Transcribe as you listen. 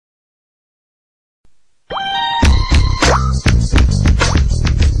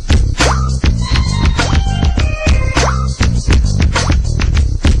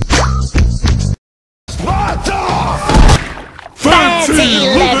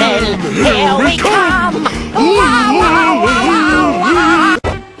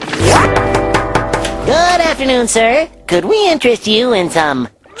afternoon, sir. Could we interest you in some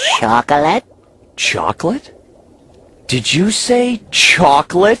chocolate? Chocolate? Did you say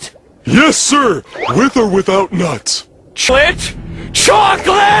chocolate? Yes, sir! With or without nuts. Chocolate?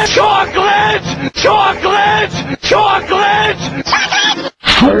 Chocolate! Chocolate! Chocolate! Chocolate!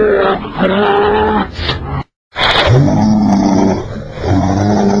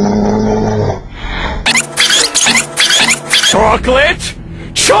 Chocolate!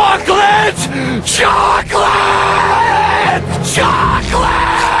 Chocolate! Chocolate!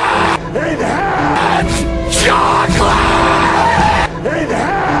 Chocolate! Chocolate!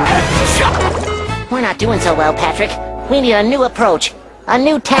 We're not doing so well, Patrick. We need a new approach. A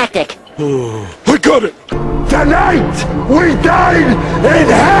new tactic. I got it! Tonight, we dine in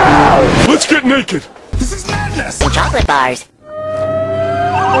hell! Let's get naked! This is madness! Some chocolate bars.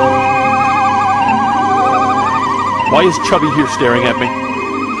 Why is Chubby here staring at me?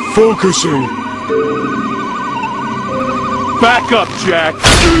 Focusing. Back up, Jack!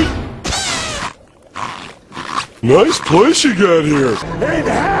 Nice place you got here. In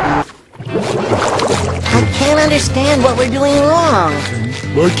hell! I can't understand what we're doing wrong.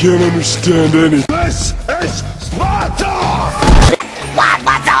 I can't understand any. This is Sparta!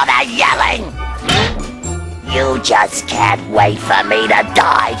 What's all that yelling? You just can't wait for me to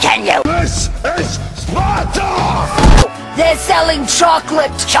die, can you? This is Sparta! They're selling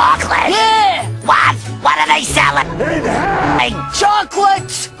chocolate. Chocolate? Yeah! What? What are they selling? In hell!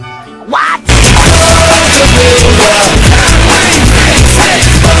 Chocolate! What?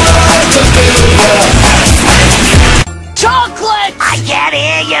 Chocolate! I can't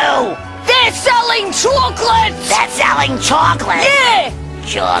hear you! They're selling chocolate! They're selling chocolate? Yeah!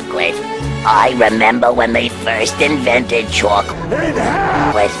 Chocolate. I remember when they first invented chocolate. In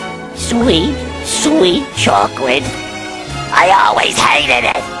hell! Sweet, sweet chocolate. I always hated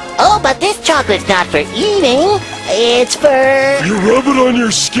it. Oh, but this chocolate's not for eating. It's for... You rub it on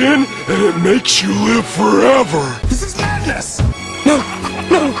your skin, and it makes you live forever. This is madness!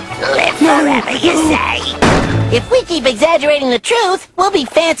 Live forever, you say? If we keep exaggerating the truth, we'll be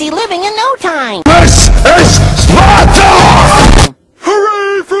fancy living in no time. This is Sparta!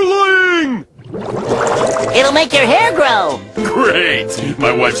 Hooray for lying! It'll make your hair grow. Great!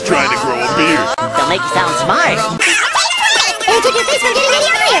 My wife's trying to grow a beard. They'll make you sound smart. It took your face from getting any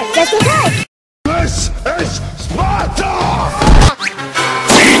earlier, just in time. This is Sparta!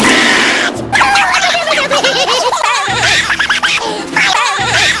 I've been trying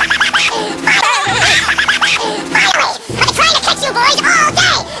to catch you boys all day! Now that I've got you right where I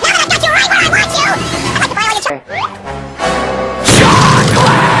want you!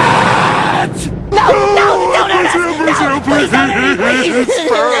 No,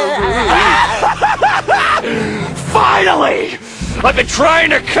 Finally! I've been trying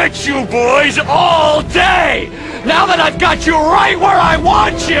to catch you boys all day! Now that I've got you right where I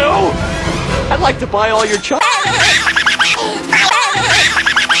want you, I'd like to buy all your chocolate.